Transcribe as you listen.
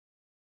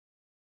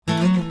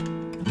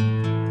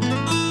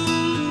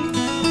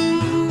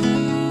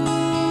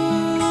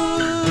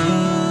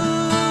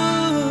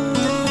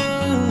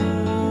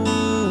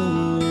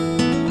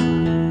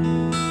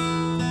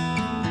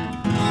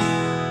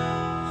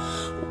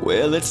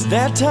Well, it's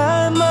that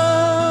time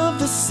of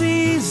the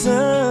season,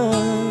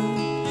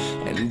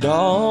 and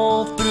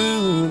all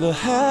through the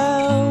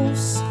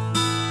house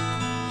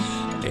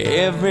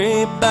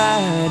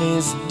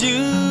everybody's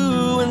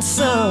doing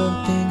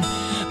something,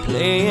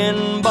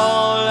 playing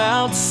ball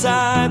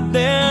outside.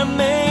 They're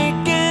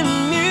making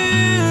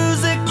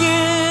music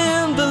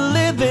in the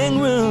living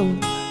room,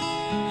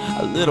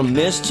 a little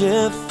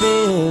mischief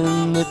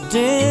in the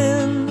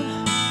den.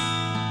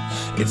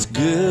 It's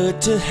good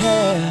to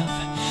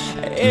have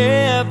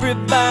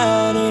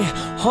everybody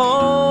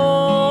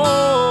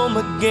home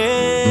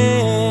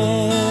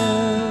again.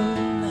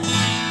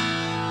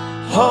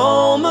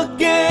 Home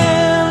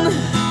again,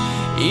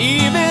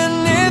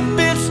 even if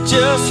it's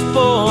just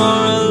for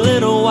a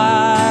little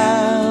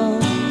while.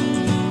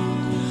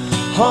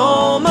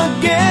 Home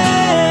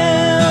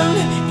again,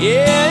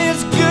 yeah,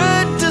 it's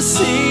good to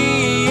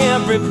see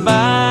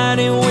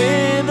everybody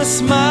with a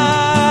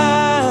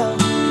smile.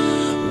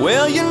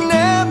 Well, you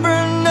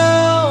never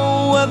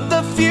know what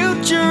the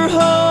future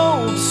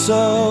holds,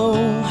 so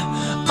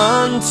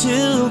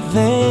until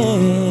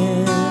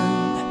then,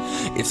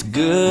 it's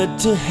good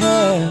to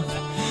have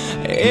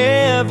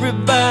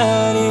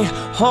everybody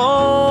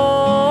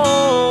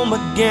home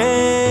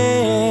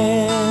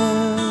again.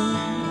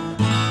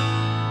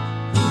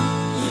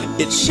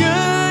 It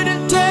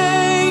shouldn't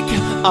take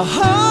a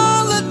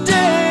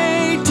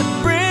holiday to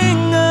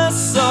bring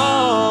us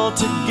all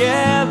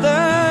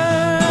together,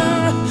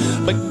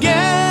 but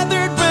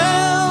gathered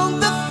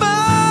round the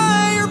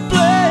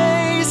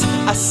fireplace,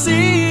 I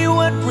see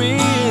what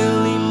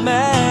really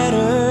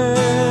matters.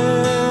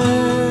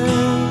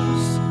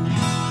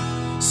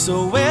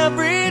 So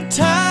every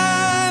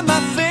time I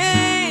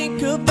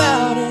think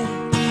about it,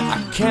 I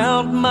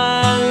count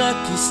my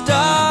lucky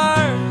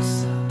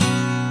stars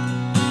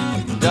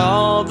and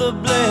all the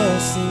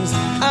blessings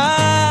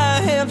I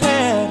have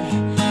had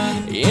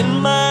in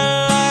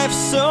my life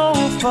so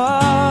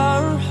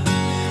far.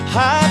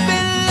 I've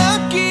been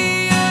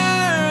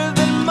luckier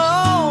than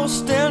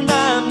most, and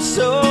I'm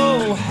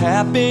so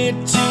happy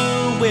to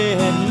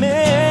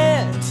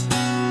admit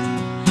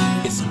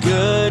it's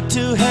good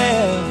to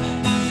have